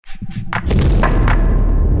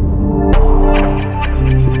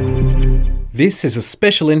This is a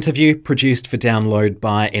special interview produced for download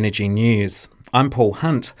by Energy News. I'm Paul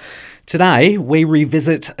Hunt. Today, we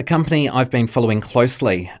revisit a company I've been following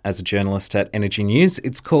closely as a journalist at Energy News.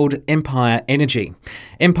 It's called Empire Energy.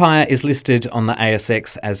 Empire is listed on the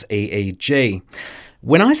ASX as EEG.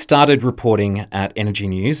 When I started reporting at Energy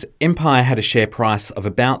News, Empire had a share price of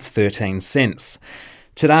about 13 cents.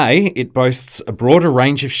 Today, it boasts a broader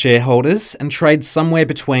range of shareholders and trades somewhere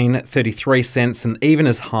between 33 cents and even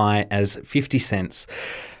as high as 50 cents.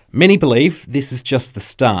 Many believe this is just the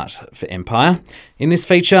start for Empire. In this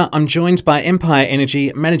feature, I'm joined by Empire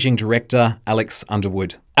Energy Managing Director Alex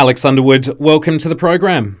Underwood. Alex Underwood, welcome to the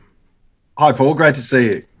program. Hi Paul, great to see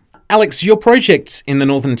you. Alex, your project in the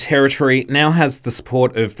Northern Territory now has the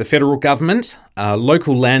support of the federal government,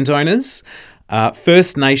 local landowners,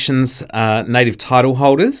 First Nations native title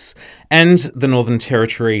holders and the Northern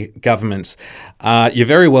Territory government. You're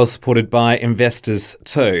very well supported by investors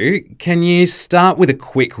too. Can you start with a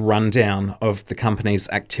quick rundown of the company's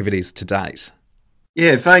activities to date?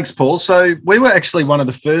 Yeah, thanks Paul. So we were actually one of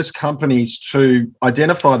the first companies to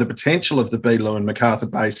identify the potential of the Beetaloo and McArthur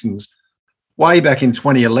basins way back in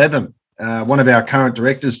 2011. One of our current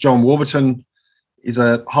directors, John Warburton, is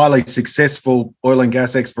a highly successful oil and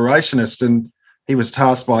gas explorationist, and he was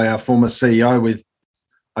tasked by our former CEO with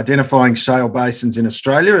identifying shale basins in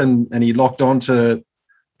Australia, and he locked on to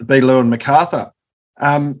the Beetaloo and McArthur.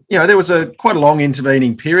 There was quite a long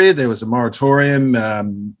intervening period. There was a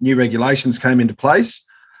moratorium, new regulations came into place.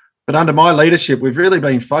 But under my leadership, we've really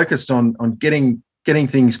been focused on getting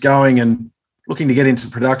things going and looking to get into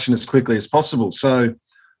production as quickly as possible. So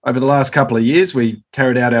over the last couple of years, we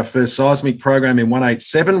carried out our first seismic program in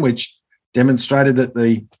 187, which demonstrated that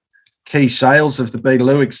the key shales of the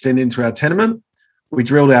Beetaloo extend into our tenement. We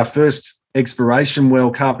drilled our first exploration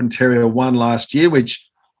well, Carpentaria 1, last year, which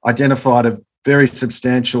identified a very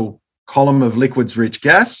substantial column of liquids-rich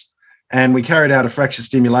gas. And we carried out a fracture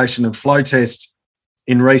stimulation and flow test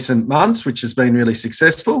in recent months, which has been really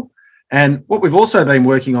successful. And what we've also been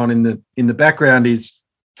working on in the background is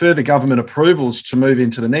further government approvals to move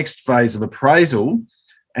into the next phase of appraisal.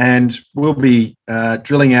 And we'll be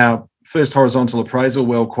drilling our first horizontal appraisal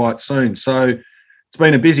well quite soon. So it's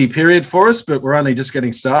been a busy period for us, but we're only just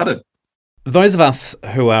getting started. Those of us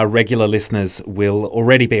who are regular listeners will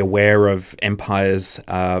already be aware of Empire's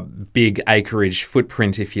big acreage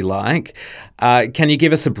footprint, if you like. Can you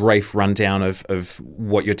give us a brief rundown of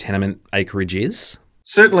what your tenement acreage is?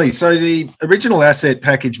 Certainly. So the original asset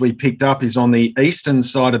package we picked up is on the eastern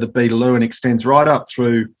side of the Beetaloo and extends right up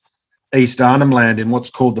through East Arnhem Land in what's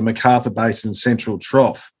called the McArthur Basin Central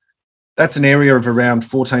Trough. That's an area of around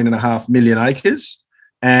 14.5 million acres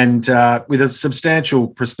and with a substantial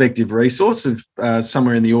prospective resource of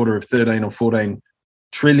somewhere in the order of 13 or 14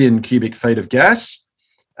 trillion cubic feet of gas.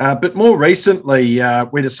 But more recently,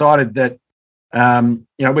 we decided that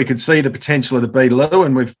we could see the potential of the Beetaloo,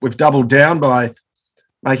 and we've doubled down by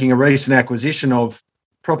making a recent acquisition of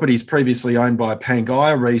properties previously owned by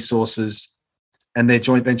Pangaea Resources and their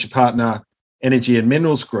joint venture partner, Energy and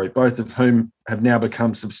Minerals Group, both of whom have now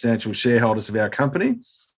become substantial shareholders of our company.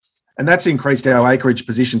 And that's increased our acreage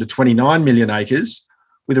position to 29 million acres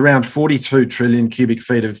with around 42 trillion cubic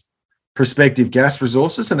feet of prospective gas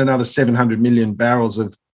resources and another 700 million barrels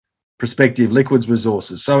of prospective liquids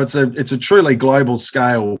resources. So it's a truly global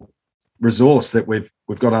scale resource that we've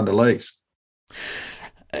got under lease.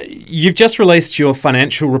 You've just released your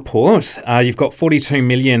financial report. You've got 42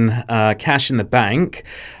 million cash in the bank.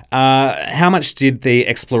 How much did the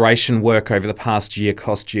exploration work over the past year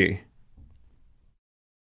cost you?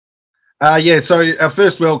 So our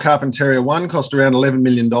first well, Carpentaria 1, cost around $11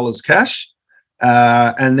 million cash.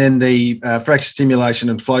 And then the fracture stimulation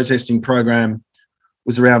and flow testing program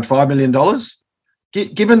was around $5 million.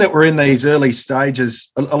 Given that we're in these early stages,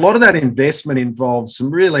 a lot of that investment involves some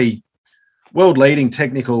really world-leading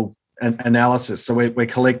technical analysis. So we're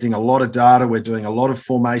collecting a lot of data. We're doing a lot of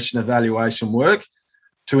formation evaluation work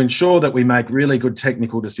to ensure that we make really good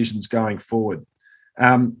technical decisions going forward.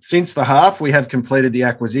 Since the half, we have completed the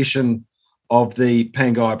acquisition of the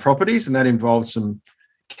Pangaea properties, and that involves some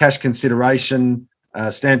cash consideration,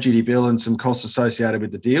 stamp duty bill, and some costs associated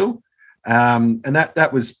with the deal. And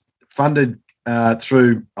that was funded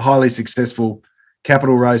through a highly successful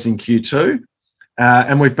capital raise in Q2.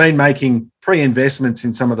 And we've been making pre-investments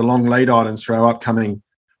in some of the long lead items for our upcoming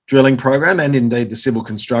drilling program and indeed the civil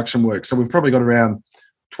construction work. So we've probably got around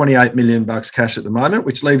 28 million bucks cash at the moment,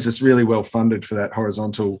 which leaves us really well funded for that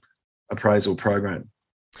horizontal appraisal program.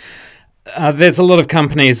 There's a lot of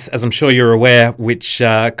companies, as I'm sure you're aware, which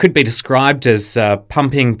could be described as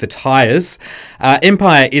pumping the tyres.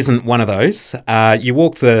 Empire isn't one of those. You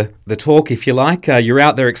walk the talk, if you like. You're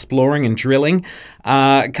out there exploring and drilling.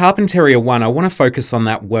 Carpentaria 1, I want to focus on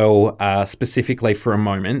that well specifically for a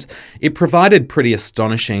moment. It provided pretty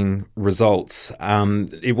astonishing results.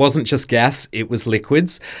 It wasn't just gas, it was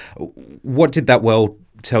liquids. What did that well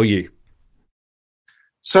tell you?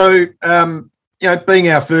 So, being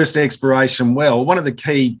our first exploration well, one of the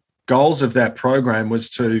key goals of that program was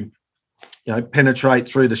to, penetrate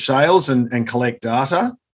through the shales and collect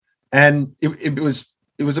data. And it was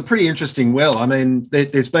a pretty interesting well. I mean,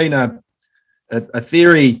 there's been a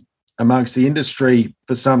theory amongst the industry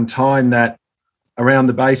for some time that around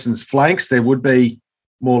the basin's flanks there would be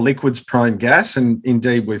more liquids-prone gas, and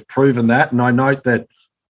indeed we've proven that. And I note that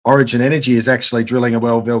Origin Energy is actually drilling a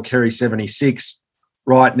well, Valkyrie 76,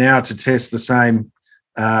 right now to test the same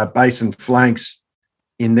basin flanks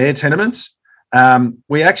in their tenements.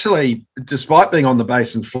 We actually, despite being on the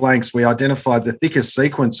basin flanks, we identified the thickest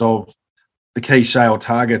sequence of the key shale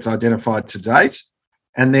targets identified to date.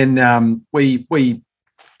 And then we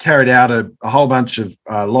carried out a whole bunch of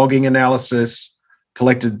logging analysis,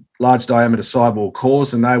 collected large diameter sidewall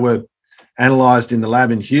cores, and they were analysed in the lab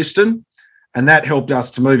in Houston. And that helped us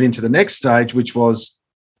to move into the next stage, which was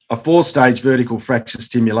a 4-stage vertical fracture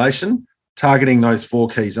stimulation, targeting those 4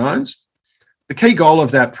 key zones. The key goal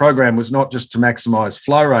of that program was not just to maximise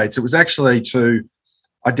flow rates, it was actually to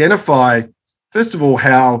identify, first of all,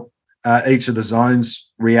 how each of the zones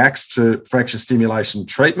reacts to fracture stimulation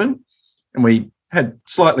treatment. And we had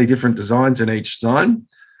slightly different designs in each zone,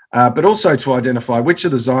 but also to identify which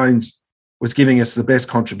of the zones was giving us the best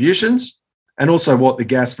contributions, and also what the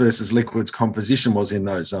gas versus liquids composition was in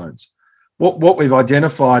those zones. What we've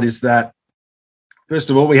identified is that, first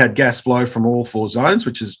of all, we had gas flow from all 4 zones,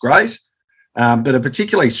 which is great, but a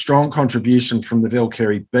particularly strong contribution from the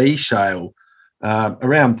Valkyrie B shale,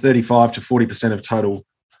 around 35 to 40% of total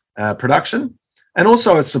production, and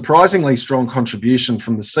also a surprisingly strong contribution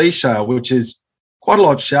from the C shale, which is quite a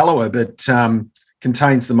lot shallower, but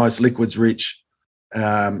contains the most liquids-rich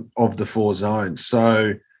of the 4 zones.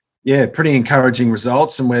 So, yeah, pretty encouraging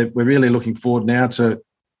results, and we're really looking forward now to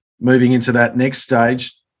moving into that next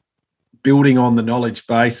stage, building on the knowledge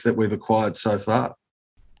base that we've acquired so far.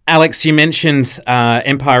 Alex, you mentioned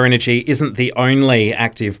Empire Energy isn't the only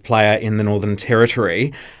active player in the Northern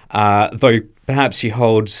Territory, though perhaps you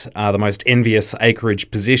hold the most envious acreage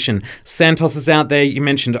position. Santos is out there. You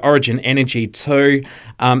mentioned Origin Energy too.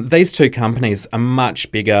 These 2 companies are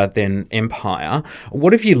much bigger than Empire.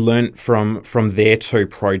 What have you learnt from their 2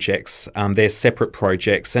 projects, their separate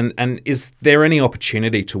projects, and is there any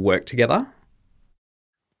opportunity to work together?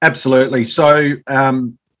 Absolutely. So,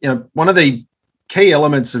 one of the key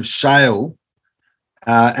elements of shale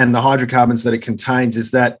and the hydrocarbons that it contains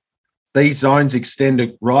is that these zones extend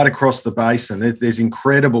right across the basin. There's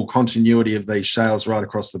incredible continuity of these shales right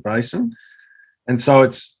across the basin. And so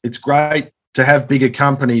it's great to have bigger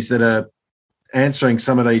companies that are answering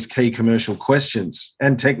some of these key commercial questions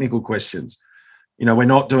and technical questions. We're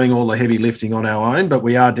not doing all the heavy lifting on our own, but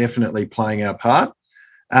we are definitely playing our part.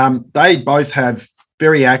 They both have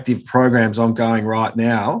very active programs ongoing right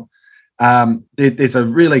now. There's a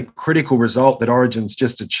really critical result that Origin's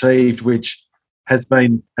just achieved, which has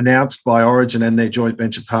been announced by Origin and their joint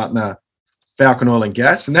venture partner, Falcon Oil and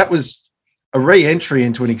Gas. And that was a re-entry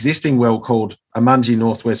into an existing well called Amungi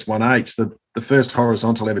Northwest 1H, the first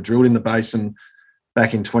horizontal ever drilled in the basin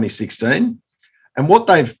back in 2016. And what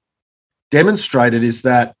they've demonstrated is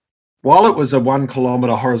that while it was a 1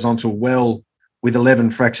 kilometre horizontal well with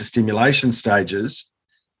 11 fracture stimulation stages,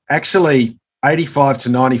 actually 85 to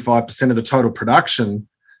 95% of the total production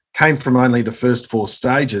came from only the first 4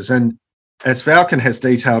 stages. And as Falcon has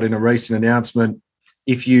detailed in a recent announcement,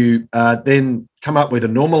 if you then come up with a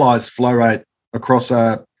normalised flow rate across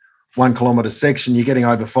a 1 kilometre section, you're getting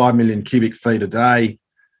over 5 million cubic feet a day.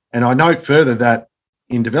 And I note further that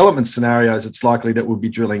in development scenarios, it's likely that we'll be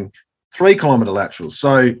drilling 3 kilometre laterals.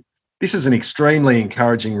 So this is an extremely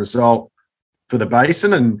encouraging result for the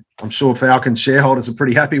basin, and I'm sure Falcon shareholders are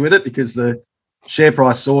pretty happy with it because the share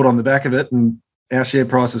price soared on the back of it, and our share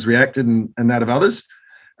price has reacted, and that of others.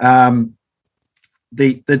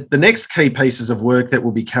 The next key pieces of work that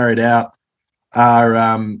will be carried out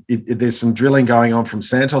are there's some drilling going on from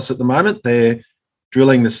Santos at the moment. They're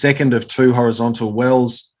drilling the second of 2 horizontal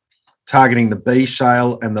wells targeting the B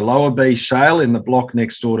shale and the lower B shale in the block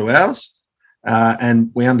next door to ours. And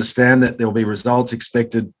we understand that there'll be results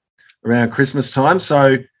expected around Christmas time.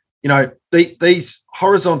 So, these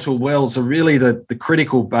horizontal wells are really the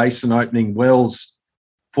critical basin opening wells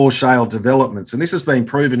for shale developments. And this has been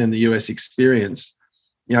proven in the US experience.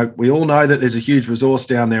 We all know that there's a huge resource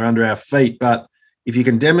down there under our feet, but if you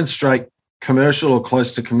can demonstrate commercial or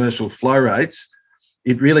close to commercial flow rates,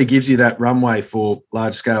 it really gives you that runway for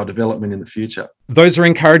large-scale development in the future. Those are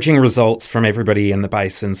encouraging results from everybody in the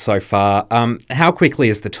basin so far. How quickly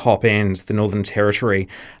is the top end, the Northern Territory,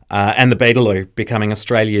 and the Beetaloo becoming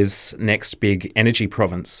Australia's next big energy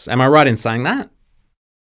province? Am I right in saying that?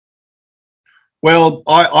 Well,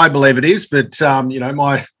 I believe it is, but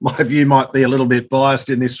my view might be a little bit biased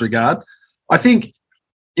in this regard. I think,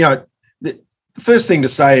 the first thing to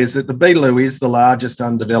say is that the Beetaloo is the largest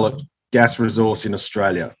undeveloped gas resource in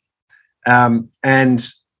Australia. And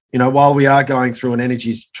while we are going through an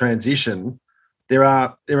energy transition, there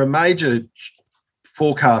are major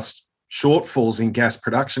forecast shortfalls in gas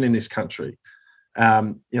production in this country.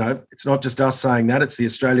 It's not just us saying that, it's the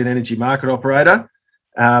Australian Energy Market Operator.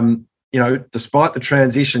 Despite the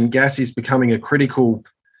transition, gas is becoming a critical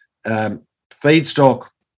feedstock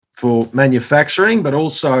for manufacturing, but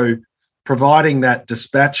also providing that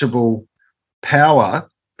dispatchable power,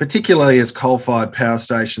 particularly as coal-fired power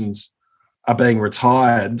stations are being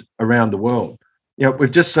retired around the world.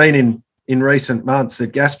 We've just seen in recent months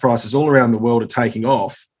that gas prices all around the world are taking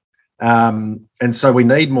off. And so we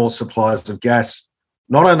need more supplies of gas,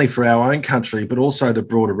 not only for our own country, but also the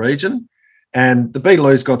broader region. And the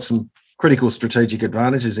Beetaloo's got some critical strategic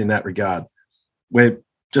advantages in that regard. We're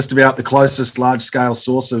just about the closest large-scale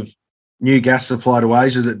source of new gas supply to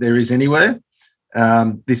Asia that there is anywhere.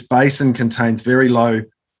 This basin contains very low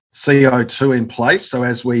CO2 in place. So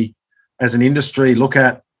as we, as an industry, look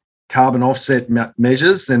at carbon offset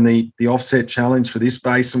measures, then the offset challenge for this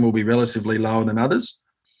basin will be relatively lower than others.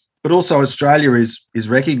 But also Australia is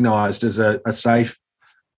recognised as a safe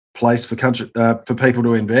place for people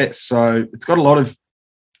to invest. So it's got a lot of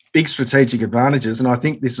big strategic advantages. And I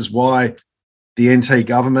think this is why the NT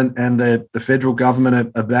government and the federal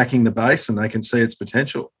government are backing the basin. They can see its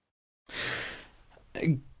potential.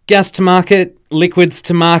 Gas to market, liquids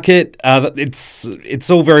to market, it's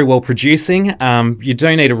all very well producing. You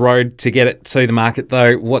do need a road to get it to the market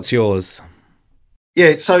though. What's yours?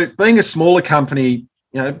 Yeah, so being a smaller company,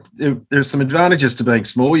 there's some advantages to being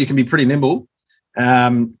small. You can be pretty nimble.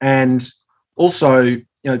 And also,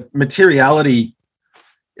 materiality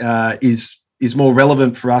is more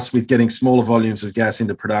relevant for us with getting smaller volumes of gas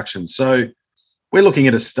into production. So we're looking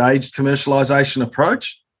at a staged commercialisation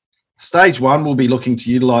approach. Stage one will be looking to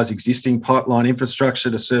utilise existing pipeline infrastructure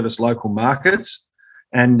to service local markets.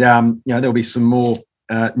 And, there'll be some more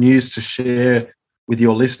news to share with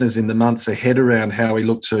your listeners in the months ahead around how we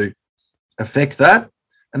look to affect that.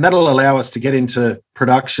 And that'll allow us to get into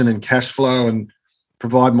production and cash flow and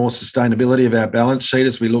provide more sustainability of our balance sheet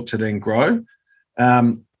as we look to then grow.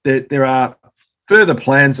 There are further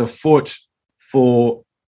plans afoot for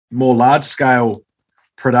more large-scale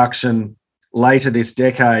production later this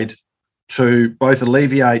decade to both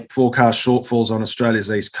alleviate forecast shortfalls on Australia's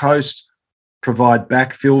east coast, provide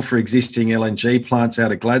backfill for existing LNG plants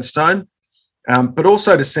out of Gladstone, but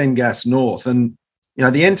also to send gas north. And,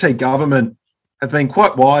 the NT government have been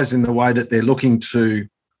quite wise in the way that they're looking to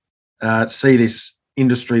see this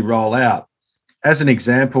industry roll out. As an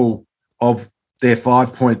example of their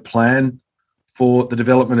 5-point plan for the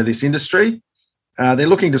development of this industry, they're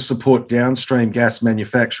looking to support downstream gas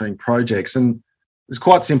manufacturing projects. And there's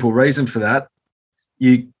quite simple reason for that.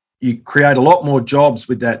 You create a lot more jobs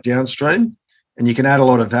with that downstream, and you can add a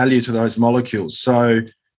lot of value to those molecules. So,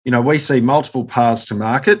 we see multiple paths to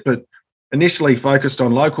market, but initially focused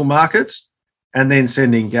on local markets and then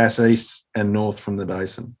sending gas east and north from the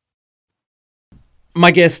basin.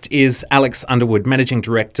 My guest is Alex Underwood, Managing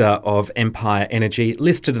Director of Empire Energy,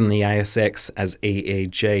 listed in the ASX as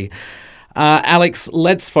EEG. Alex,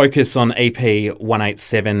 let's focus on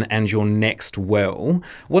EP187 and your next well.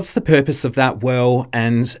 What's the purpose of that well?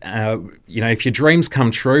 And, if your dreams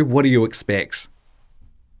come true, what do you expect?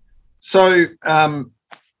 So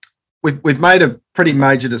we've made a pretty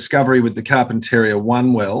major discovery with the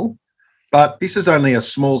Carpentaria-1 well, but this is only a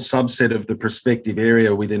small subset of the prospective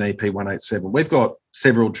area within EP187. We've got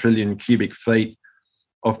several trillion cubic feet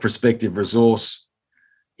of prospective resource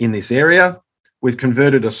in this area. We've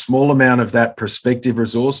converted a small amount of that prospective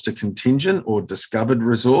resource to contingent or discovered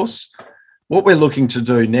resource. What we're looking to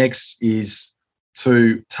do next is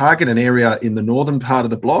to target an area in the northern part of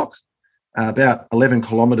the block, about 11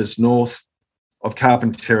 kilometres north of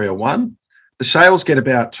Carpentaria-1. The shales get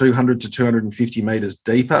about 200 to 250 metres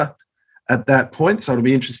deeper at that point, so it'll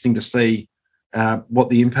be interesting to see what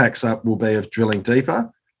the impacts will be of drilling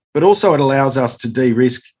deeper. But also it allows us to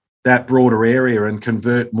de-risk that broader area and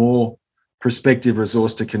convert more prospective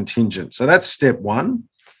resource to contingent. So that's step one.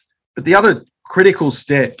 But the other critical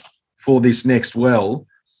step for this next well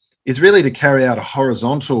is really to carry out a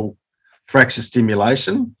horizontal fracture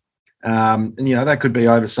stimulation. And, that could be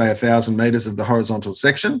over, say, 1,000 metres of the horizontal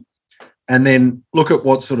section, and then look at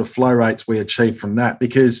what sort of flow rates we achieve from that,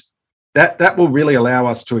 because that will really allow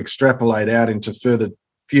us to extrapolate out into further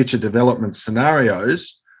future development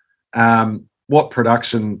scenarios, what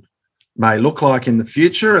production may look like in the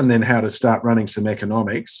future, and then how to start running some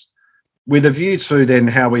economics with a view to then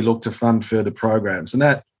how we look to fund further programs. And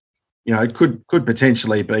that, could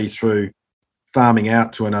potentially be through farming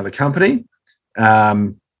out to another company,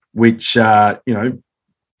 which,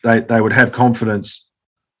 they would have confidence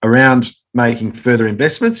around making further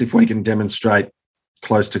investments if we can demonstrate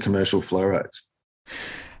close to commercial flow rates.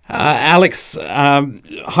 Alex,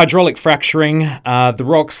 hydraulic fracturing, the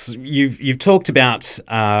rocks, you've talked about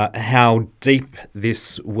how deep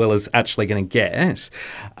this well is actually going to get.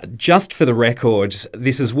 Just for the record,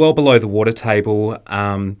 this is well below the water table.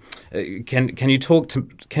 Can you talk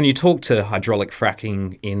to hydraulic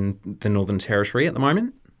fracking in the Northern Territory at the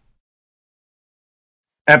moment?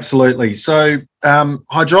 Absolutely. So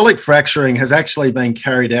hydraulic fracturing has actually been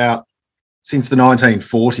carried out since the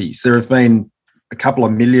 1940s. There have been a couple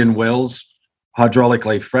of million wells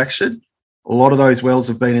hydraulically fractured. A lot of those wells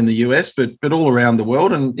have been in the US, but all around the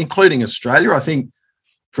world, and including Australia. I think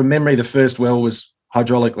from memory, the first well was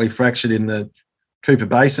hydraulically fractured in the Cooper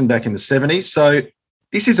Basin back in the 70s. So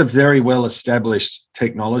this is a very well-established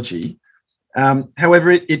technology.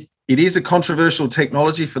 However, it is a controversial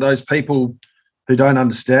technology for those people who don't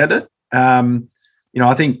understand it.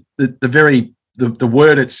 I think the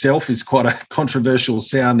word itself is quite a controversial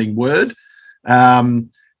sounding word. The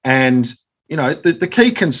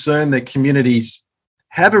key concern that communities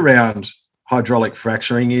have around hydraulic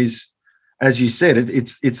fracturing is, as you said,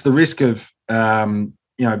 it's the risk of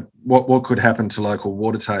what could happen to local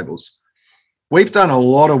water tables. We've done a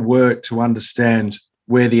lot of work to understand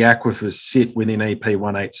where the aquifers sit within EP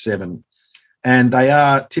 187, and they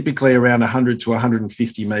are typically around 100 to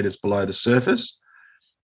 150 metres below the surface.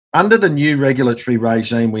 Under the new regulatory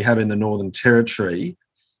regime we have in the Northern Territory,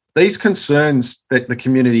 these concerns that the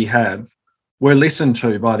community have were listened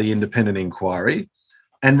to by the independent inquiry,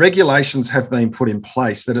 and regulations have been put in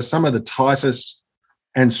place that are some of the tightest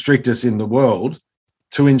and strictest in the world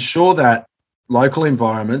to ensure that local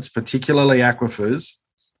environments, particularly aquifers,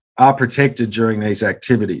 are protected during these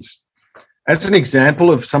activities. As an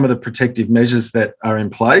example of some of the protective measures that are in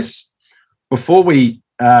place, before we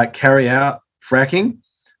carry out fracking,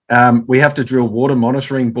 we have to drill water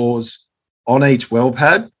monitoring bores on each well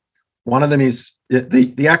pad. One of them is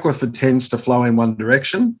the aquifer tends to flow in one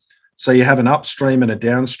direction. So you have an upstream and a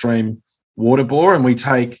downstream water bore, and we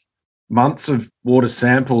take months of water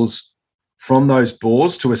samples from those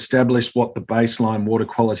bores to establish what the baseline water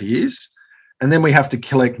quality is. And then we have to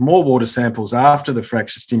collect more water samples after the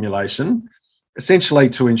fracture stimulation, essentially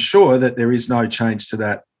to ensure that there is no change to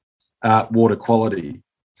that water quality.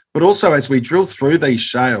 But also, as we drill through these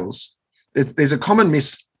shales, there's a common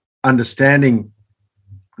misunderstanding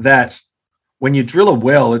that when you drill a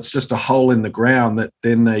well, it's just a hole in the ground that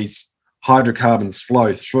then these hydrocarbons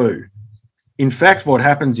flow through. In fact, what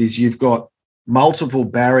happens is you've got multiple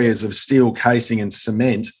barriers of steel casing and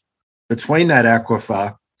cement between that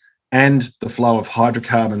aquifer and the flow of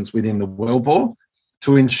hydrocarbons within the wellbore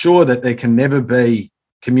to ensure that there can never be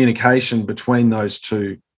communication between those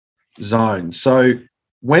two zones. So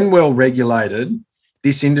when well regulated,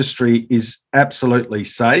 this industry is absolutely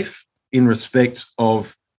safe in respect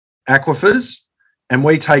of aquifers, and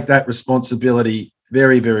we take that responsibility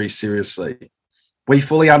very, very seriously. We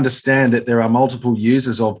fully understand that there are multiple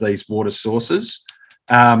users of these water sources,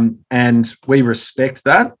 and we respect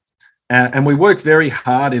that. And we work very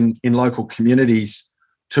hard in local communities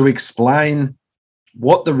to explain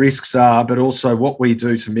what the risks are, but also what we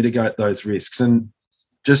do to mitigate those risks. And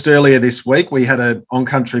just earlier this week, we had an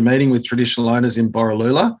on-country meeting with traditional owners in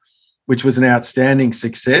Borroloola, which was an outstanding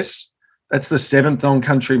success. That's the 7th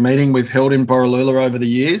on-country meeting we've held in Borroloola over the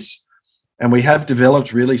years. And we have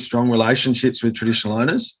developed really strong relationships with traditional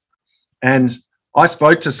owners. And I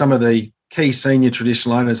spoke to some of the key senior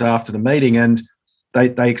traditional owners after the meeting, and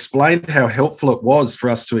they explained how helpful it was for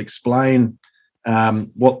us to explain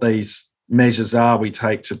what these measures are we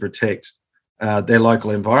take to protect their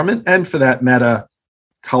local environment and, for that matter,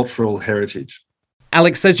 cultural heritage.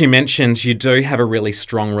 Alex, as you mentioned, you do have a really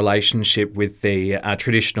strong relationship with the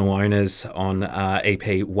traditional owners on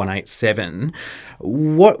EP 187.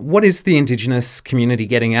 What is the Indigenous community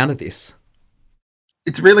getting out of this?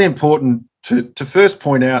 It's really important to first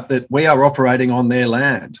point out that we are operating on their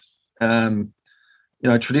land.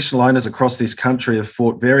 Traditional owners across this country have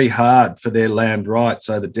fought very hard for their land rights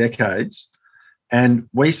over decades, and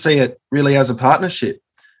we see it really as a partnership.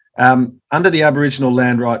 Under the Aboriginal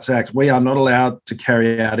Land Rights Act, we are not allowed to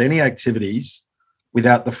carry out any activities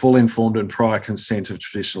without the full informed and prior consent of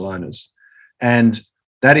traditional owners. And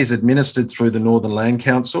that is administered through the Northern Land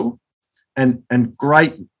Council, and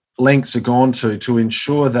great lengths are gone to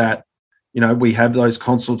ensure that, we have those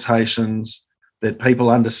consultations, that people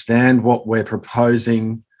understand what we're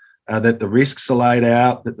proposing, that the risks are laid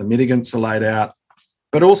out, that the mitigants are laid out,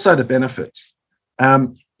 but also the benefits.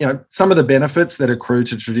 Some of the benefits that accrue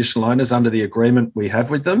to traditional owners under the agreement we have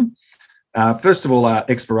with them, first of all, are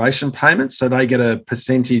exploration payments. So they get a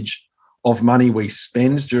percentage of money we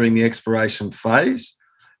spend during the exploration phase,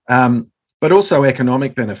 but also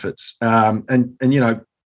economic benefits. That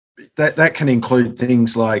can include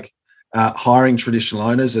things like hiring traditional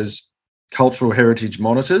owners as cultural heritage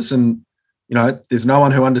monitors. And, there's no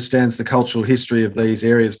one who understands the cultural history of these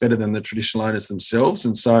areas better than the traditional owners themselves.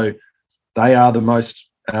 And so they are the most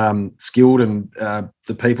skilled and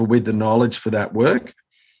the people with the knowledge for that work.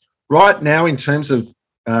 Right now, in terms of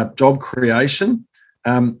job creation,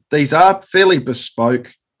 these are fairly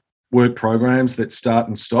bespoke work programs that start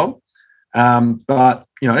and stop. But,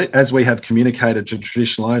 as we have communicated to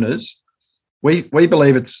traditional owners, we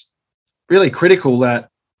believe it's really critical that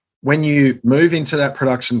when you move into that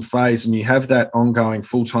production phase and you have that ongoing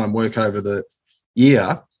full-time work over the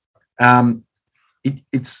year,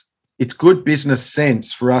 it's good business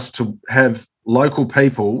sense for us to have local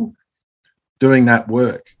people doing that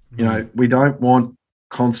work. We don't want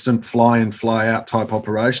constant fly in, fly out type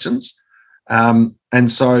operations. And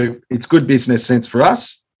so it's good business sense for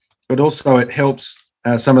us, but also it helps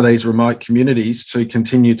some of these remote communities to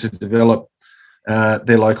continue to develop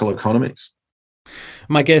their local economies.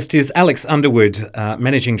 My guest is Alex Underwood,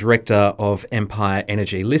 Managing Director of Empire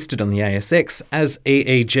Energy, listed on the ASX as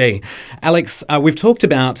EEG. Alex, we've talked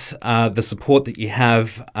about the support that you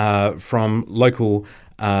have from local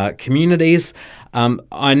communities.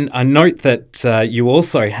 I note that you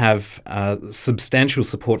also have substantial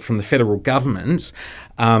support from the federal government.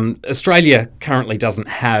 Australia currently doesn't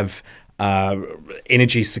have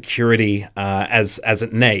energy security as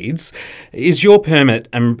it needs. Is your permit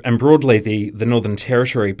and broadly the Northern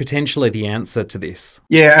Territory potentially the answer to this?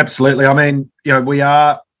 Yeah, absolutely. I mean, we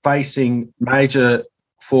are facing major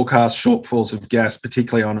forecast shortfalls of gas,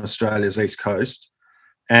 particularly on Australia's east coast.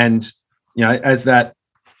 And, as that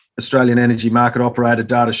Australian energy market operator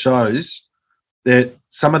data shows, that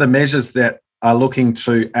some of the measures that are looking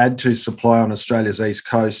to add to supply on Australia's east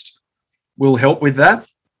coast will help with that.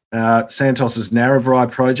 Santos's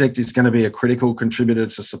Narrabri project is going to be a critical contributor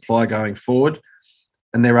to supply going forward.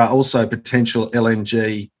 And there are also potential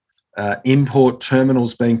LNG import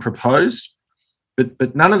terminals being proposed.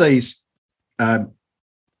 But none of these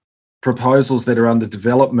proposals that are under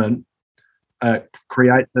development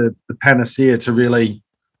create the panacea to really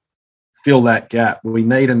fill that gap. We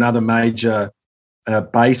need another major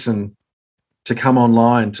basin to come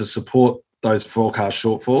online to support those forecast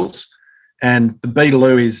shortfalls. And the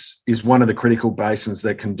Beetaloo is one of the critical basins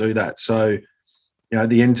that can do that. So,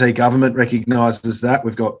 the NT government recognises that.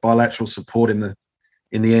 We've got bilateral support in the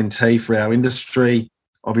NT for our industry,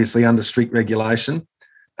 obviously under strict regulation.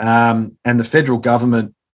 And the federal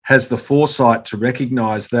government has the foresight to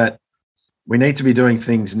recognise that we need to be doing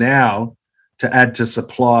things now to add to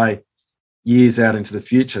supply years out into the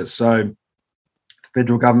future. So the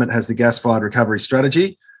federal government has the gas-fired recovery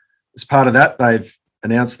strategy. As part of that, they've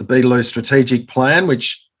announced the Beetaloo strategic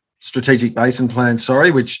basin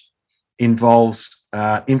plan, which involves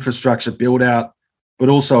infrastructure build-out, but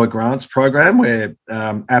also a grants program where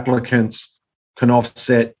applicants can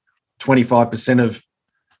offset 25% of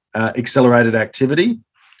accelerated activity.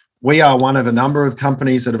 We are one of a number of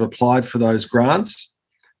companies that have applied for those grants,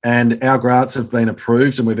 and our grants have been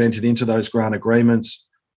approved, and we've entered into those grant agreements,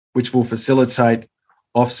 which will facilitate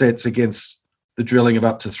offsets against the drilling of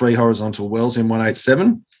up to 3 horizontal wells in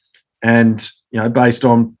 187. And, based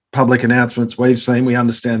on public announcements we've seen, we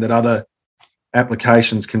understand that other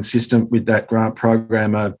applications consistent with that grant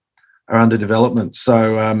program are under development.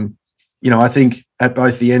 So, I think at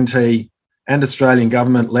both the NT and Australian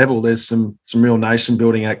government level, there's some real nation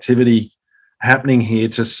building activity happening here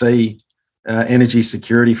to see energy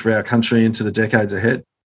security for our country into the decades ahead.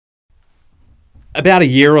 About a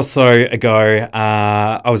year or so ago,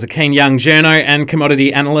 I was a keen young journo and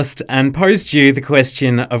commodity analyst and posed you the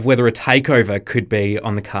question of whether a takeover could be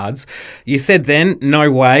on the cards. You said then,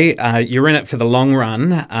 no way, you're in it for the long run.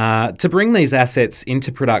 To bring these assets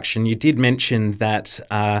into production, you did mention that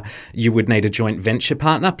you would need a joint venture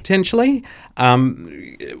partner potentially.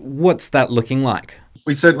 What's that looking like?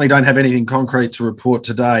 We certainly don't have anything concrete to report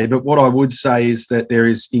today, but what I would say is that there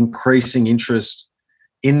is increasing interest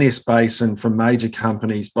in this basin from major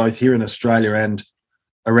companies, both here in Australia and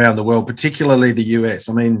around the world, particularly the US.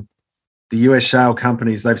 I mean, the US shale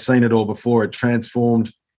companies, they've seen it all before. It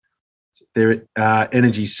transformed their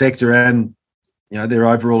energy sector and, their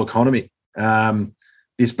overall economy.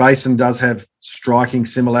 This basin does have striking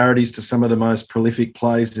similarities to some of the most prolific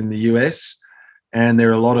plays in the US, and there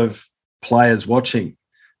are a lot of players watching.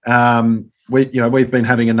 We've been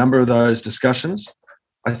having a number of those discussions.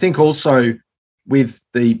 I think also with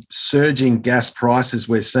the surging gas prices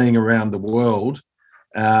we're seeing around the world,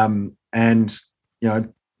 I think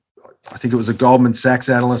it was a Goldman Sachs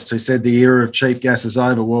analyst who said the era of cheap gas is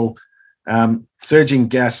over. Well, surging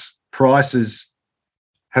gas prices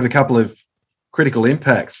have a couple of critical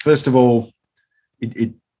impacts. First of all,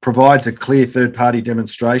 it provides a clear third-party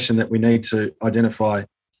demonstration that we need to identify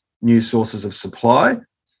new sources of supply,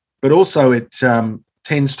 but also it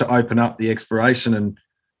tends to open up the exploration and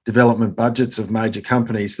development budgets of major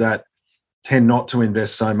companies that tend not to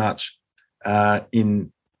invest so much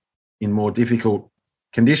in more difficult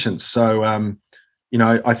conditions. So,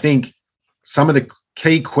 I think some of the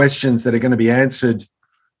key questions that are going to be answered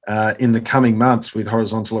in the coming months with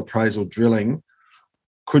horizontal appraisal drilling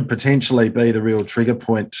could potentially be the real trigger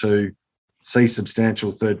point to see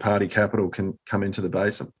substantial third-party capital can come into the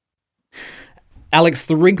basin. Alex,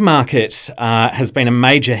 the rig market has been a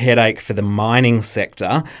major headache for the mining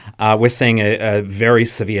sector. We're seeing a very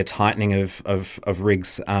severe tightening of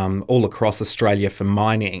rigs all across Australia for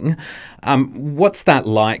mining. What's that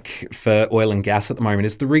like for oil and gas at the moment?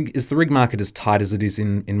 Is the rig market as tight as it is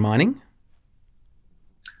in mining?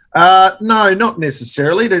 No, not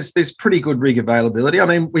necessarily. There's pretty good rig availability. I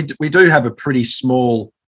mean, we do have a pretty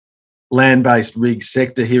small land-based rig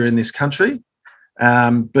sector here in this country,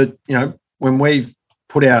 but when we've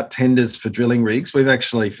put out tenders for drilling rigs, we've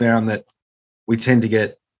actually found that we tend to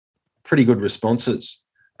get pretty good responses.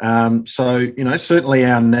 Certainly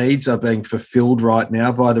our needs are being fulfilled right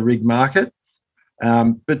now by the rig market.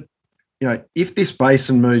 But if this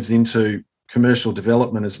basin moves into commercial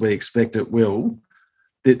development, as we expect it will,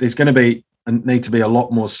 there's going to need to be a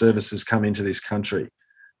lot more services come into this country.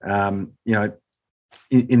 In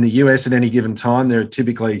the US at any given time, there are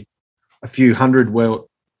typically a few hundred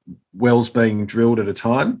wells being drilled at a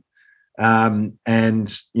time. I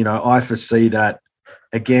foresee that,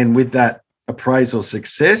 again, with that appraisal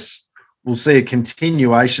success, we'll see a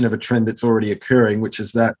continuation of a trend that's already occurring, which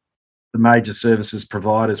is that the major services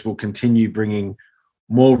providers will continue bringing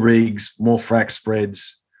more rigs, more frac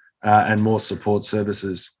spreads, and more support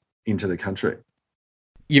services into the country.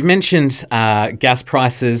 You've mentioned gas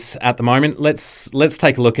prices at the moment. Let's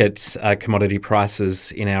take a look at commodity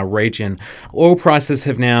prices in our region. Oil prices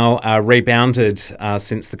have now rebounded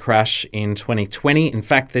since the crash in 2020. In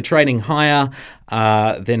fact, they're trading higher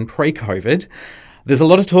than pre-COVID. There's a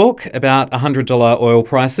lot of talk about $100 oil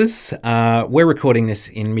prices. We're recording this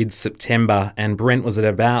in mid-September, and Brent was at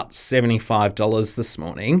about $75 this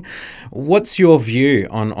morning. What's your view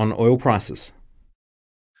on oil prices?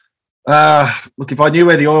 Look, if I knew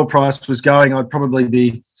where the oil price was going, I'd probably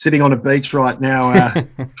be sitting on a beach right now,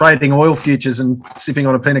 trading oil futures and sipping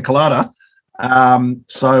on a pina colada. I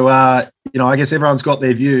guess everyone's got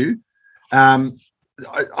their view. What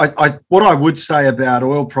I would say about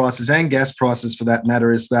oil prices and gas prices, for that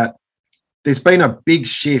matter, is that there's been a big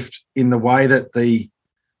shift in the way that the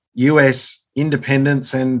US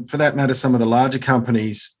independents and, for that matter, some of the larger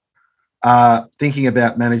companies are thinking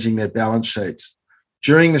about managing their balance sheets.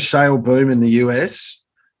 During the shale boom in the US,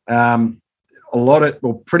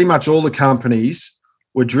 pretty much all the companies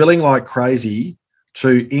were drilling like crazy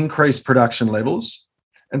to increase production levels.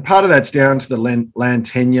 And part of that's down to the land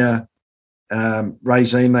tenure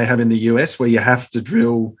regime they have in the US, where you have to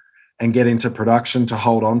drill and get into production to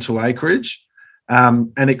hold on to acreage.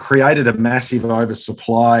 And it created a massive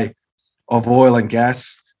oversupply of oil and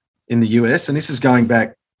gas in the US. And this is going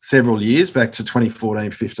back several years, back to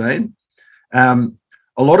 2014-15.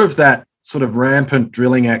 A lot of that sort of rampant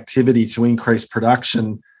drilling activity to increase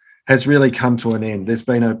production has really come to an end. There's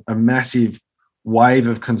been a massive wave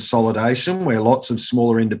of consolidation where lots of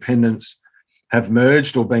smaller independents have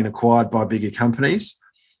merged or been acquired by bigger companies.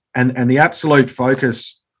 And the absolute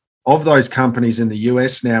focus of those companies in the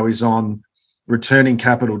US now is on returning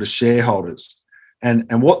capital to shareholders.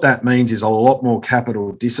 And what that means is a lot more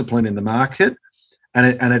capital discipline in the market,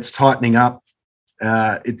 and it's tightening up.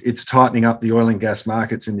 It's tightening up the oil and gas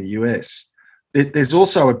markets in the US. There's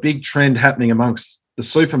also a big trend happening amongst the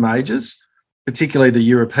super majors, particularly the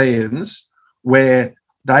Europeans, where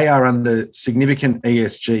they are under significant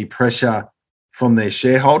ESG pressure from their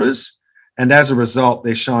shareholders. And as a result,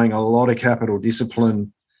 they're showing a lot of capital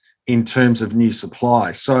discipline in terms of new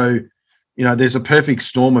supply. So, there's a perfect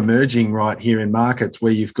storm emerging right here in markets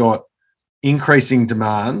where you've got increasing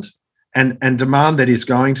demand and demand that is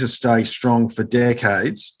going to stay strong for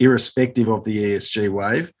decades, irrespective of the ESG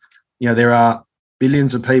wave. There are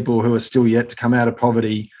billions of people who are still yet to come out of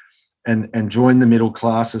poverty and join the middle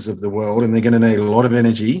classes of the world, and they're going to need a lot of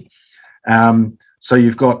energy. So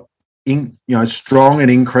you've got strong and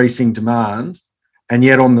increasing demand, and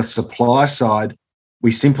yet on the supply side, we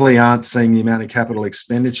simply aren't seeing the amount of capital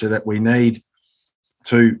expenditure that we need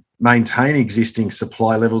to maintain existing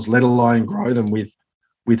supply levels, let alone grow them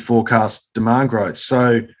with forecast demand growth.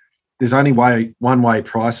 So there's only one way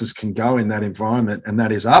prices can go in that environment, and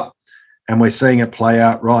that is up, and we're seeing it play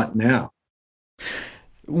out right now.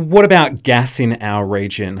 What about gas in our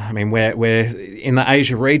region? I mean, we're in the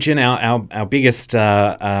Asia region. Our biggest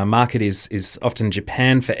market is often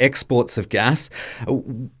Japan for exports of gas.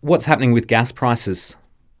 What's happening with gas prices?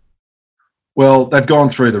 Well, they've gone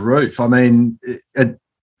through the roof. I mean, in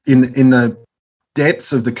the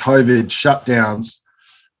depths of the COVID shutdowns,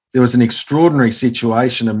 there was an extraordinary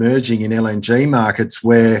situation emerging in LNG markets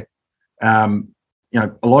where, a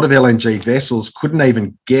lot of LNG vessels couldn't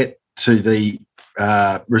even get to the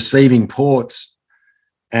receiving ports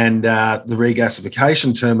and the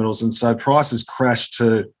regasification terminals, and so prices crashed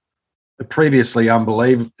to a previously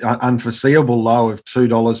unforeseeable low of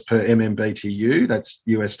 $2 per MMBTU. That's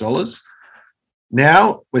US dollars.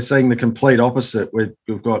 Now we're seeing the complete opposite.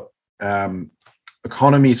 We've got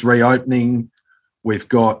economies reopening. We've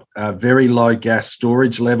got very low gas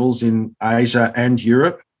storage levels in Asia and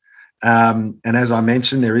Europe, and as I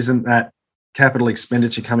mentioned, there isn't that capital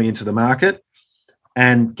expenditure coming into the market.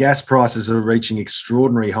 And gas prices are reaching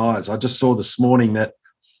extraordinary highs. I just saw this morning that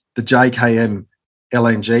the JKM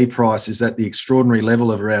LNG price is at the extraordinary level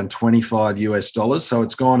of around $25 US. So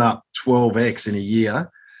it's gone up 12x in a year.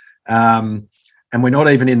 And we're not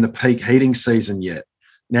even in the peak heating season yet.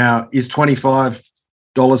 Now, is $25 an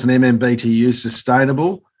MMBTU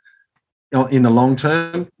sustainable in the long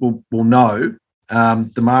term? We'll know.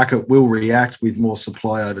 The market will react with more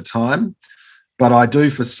supply over time. But I do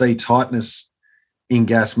foresee tightness in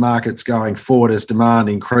gas markets going forward as demand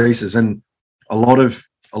increases, and a lot of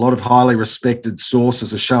highly respected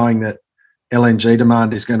sources are showing that LNG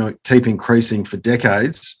demand is going to keep increasing for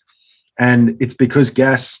decades, and it's because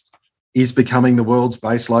gas is becoming the world's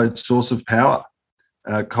baseload source of power.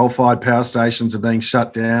 Coal-fired power stations are being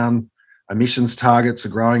shut down, emissions targets are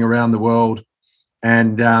growing around the world,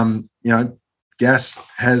 and gas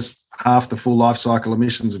has half the full life cycle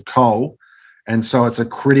emissions of coal. And so it's a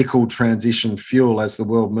critical transition fuel as the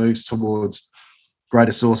world moves towards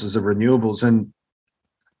greater sources of renewables. And,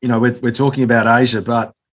 we're talking about Asia,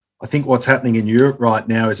 but I think what's happening in Europe right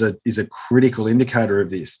now is a critical indicator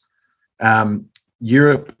of this.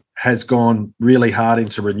 Europe has gone really hard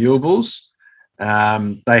into renewables.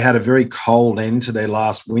 They had a very cold end to their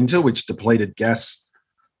last winter, which depleted gas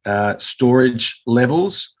storage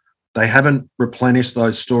levels. They haven't replenished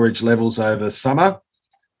those storage levels over summer.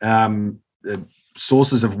 The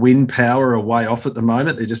sources of wind power are way off at the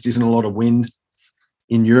moment. There just isn't a lot of wind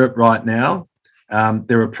in Europe right now.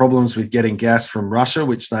 There are problems with getting gas from Russia,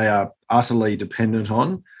 which they are utterly dependent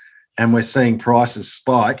on, and we're seeing prices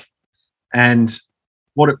spike. And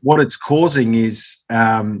what it's causing is,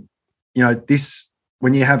 this,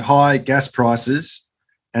 when you have high gas prices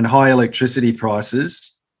and high electricity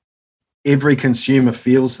prices, every consumer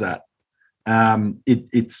feels that.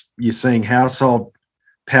 You're seeing household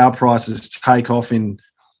power prices take off in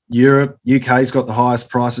Europe. UK's got the highest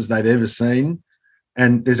prices they've ever seen,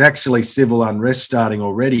 and there's actually civil unrest starting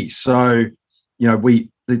already. So,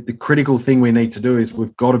 the critical thing we need to do is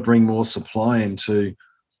we've got to bring more supply in to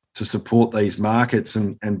support these markets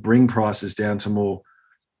and bring prices down to more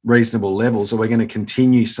reasonable levels, or we're going to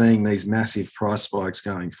continue seeing these massive price spikes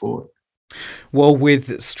going forward. Well,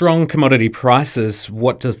 with strong commodity prices,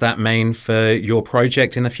 what does that mean for your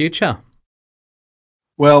project in the future?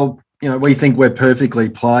 Well, we think we're perfectly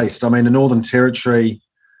placed. I mean, the Northern Territory,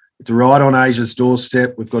 it's right on Asia's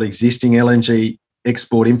doorstep. We've got existing LNG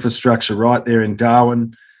export infrastructure right there in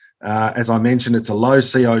Darwin. As I mentioned, it's a low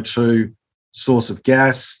CO2 source of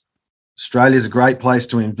gas. Australia's a great place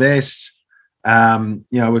to invest.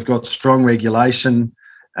 We've got strong regulation.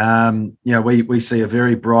 We see a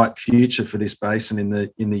very bright future for this basin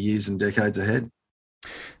in the years and decades ahead.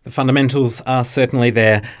 The fundamentals are certainly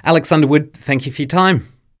there. Alex Underwood, thank you for your time.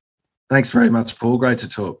 Thanks very much, Paul. Great to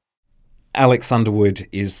talk. Alex Underwood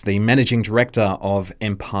is the Managing Director of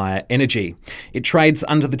Empire Energy. It trades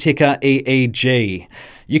under the ticker EEG.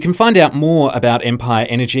 You can find out more about Empire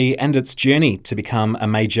Energy and its journey to become a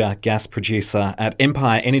major gas producer at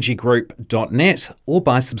empireenergygroup.net or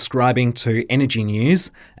by subscribing to Energy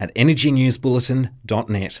News at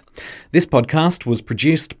energynewsbulletin.net. This podcast was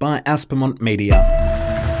produced by Aspermont Media.